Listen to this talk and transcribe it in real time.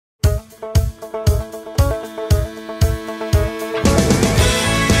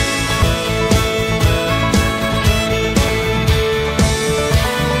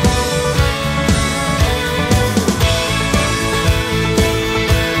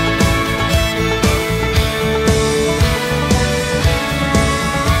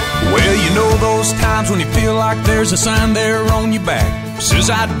times when you feel like there's a sign there on your back. Says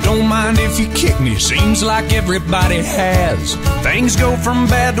I don't mind if you kick me, seems like everybody has. Things go from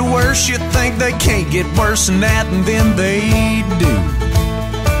bad to worse, you think they can't get worse than that, and then they do.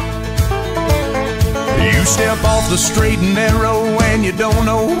 You step off the straight and narrow and you don't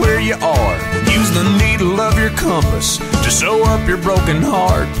know where you are. Use the needle of your compass to sew up your broken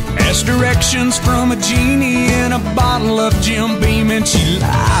heart. Ask directions from a genie in a bottle of Jim Beam and she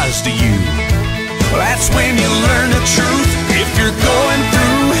lies to you. Well, that's when you learn the truth. If you're going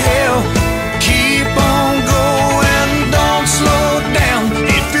through hell, keep on going, don't slow down.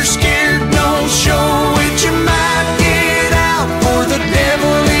 If you're scared, don't show it, you might get out, for the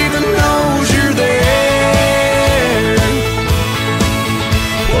devil even knows you're there.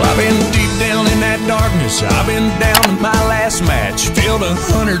 Well, I've been deep down in that darkness, I've been down in my last match. Felt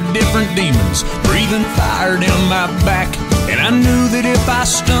 100 different demons breathing fire down my back. And I knew that if I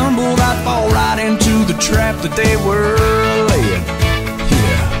stumbled, I'd fall right into the trap that they were laying.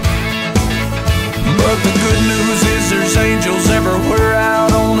 Yeah. But the good news is there's angels everywhere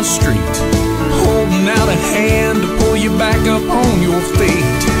out on the street, holding out a hand to pull you back up on your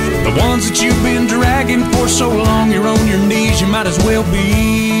feet. The ones that you've been dragging for so long, you're on your knees, you might as well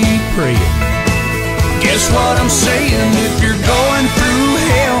be praying. Guess what I'm saying? If you're going through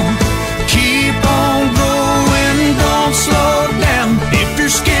hell, keep on going, don't slow down. If you're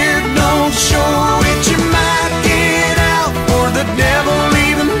scared, don't show it, you might get out, for the devil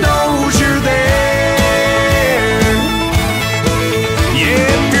even knows you're there. Yeah,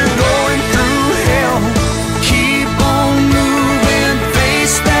 if you're going through hell, keep on moving,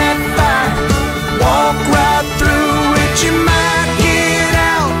 face that fire, walk right through it, you might get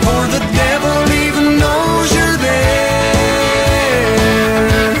out, for the devil even knows you're there.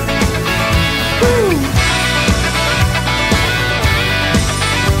 Woo.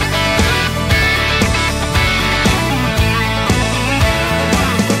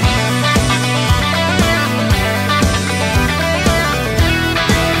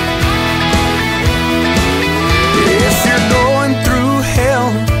 If you're going through hell,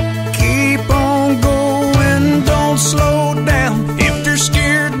 keep on going, don't slow down. If you're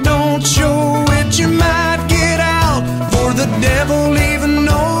scared, don't show it, you might get out, for the devil even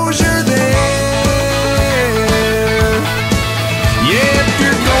knows you're there. Yeah, if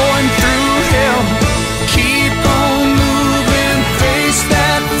you're going through hell, keep on moving, face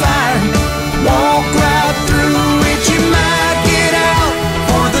that fire, walk right through it, you might get out,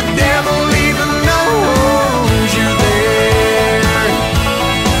 for the devil even knows you're there.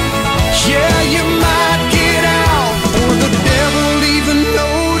 Yeah, you might get out, for the devil even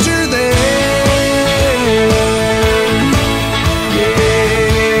knows you're there.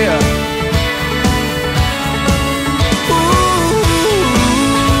 Yeah. Ooh.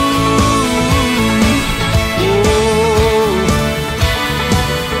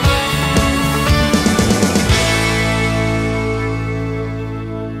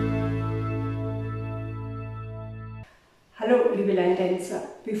 Hallo liebe Line-Dancer,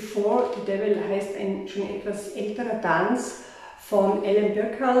 Before the Devil heißt ein schon etwas älterer Tanz von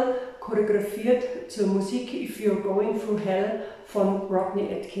Birchall, choreografiert zur Musik If You're Going Through Hell von Rodney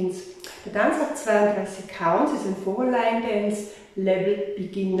Atkins. Der Tanz hat 32 Counts, ist ein Four-Line-Dance, Level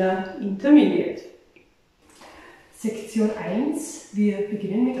Beginner Intermediate. Sektion 1, wir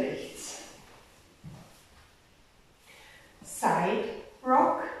beginnen mit rechts. Side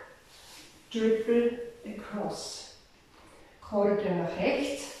Rock, Triple Across. Corridor nach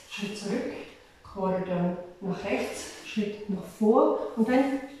rechts, Schritt zurück, Corridor nach rechts, Schritt nach vor und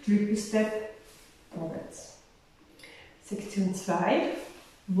ein Triple Step vorwärts. Sektion 2,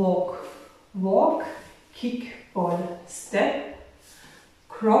 Walk, Walk, Kick, Ball, Step,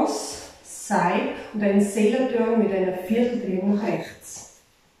 Cross, Side und ein Sailor Turn mit einer Vierteldrehung nach rechts.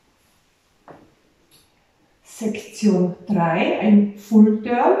 Sektion 3, ein Full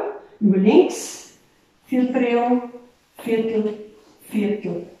Turn über links, Vierteldrehung, Viertel,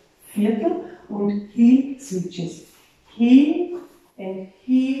 Viertel, Viertel und Heel Switches. Heel and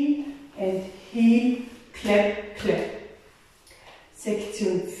Heel and Heel, Clap, Clap.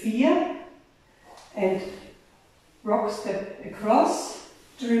 Sektion 4 and Rock Step Across,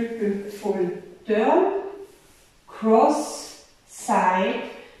 Triple Full Turn, Cross, Side,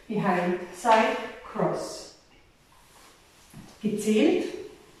 Behind, Side, Cross. Gezählt.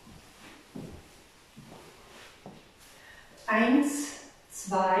 1,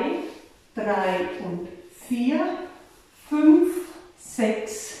 2, 3 und 4, 5,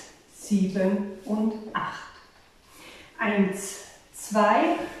 6, 7 und 8. 1,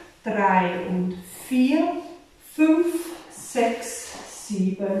 2, 3 und 4, 5, 6,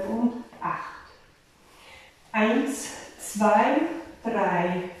 7 und 8. 1, 2,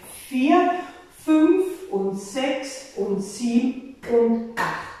 3, 4, 5 und 6 und 7 und 8.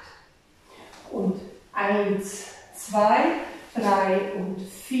 Und 1, 2, 3 und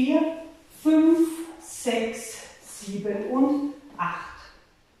 4, 5, 6, 7 und 8.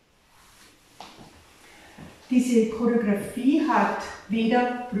 Diese Choreografie hat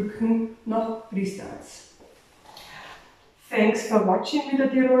weder Brücken noch Restarts. Thanks for watching, wie der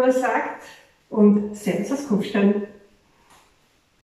Tiroler sagt, und Servus aus Kufstein.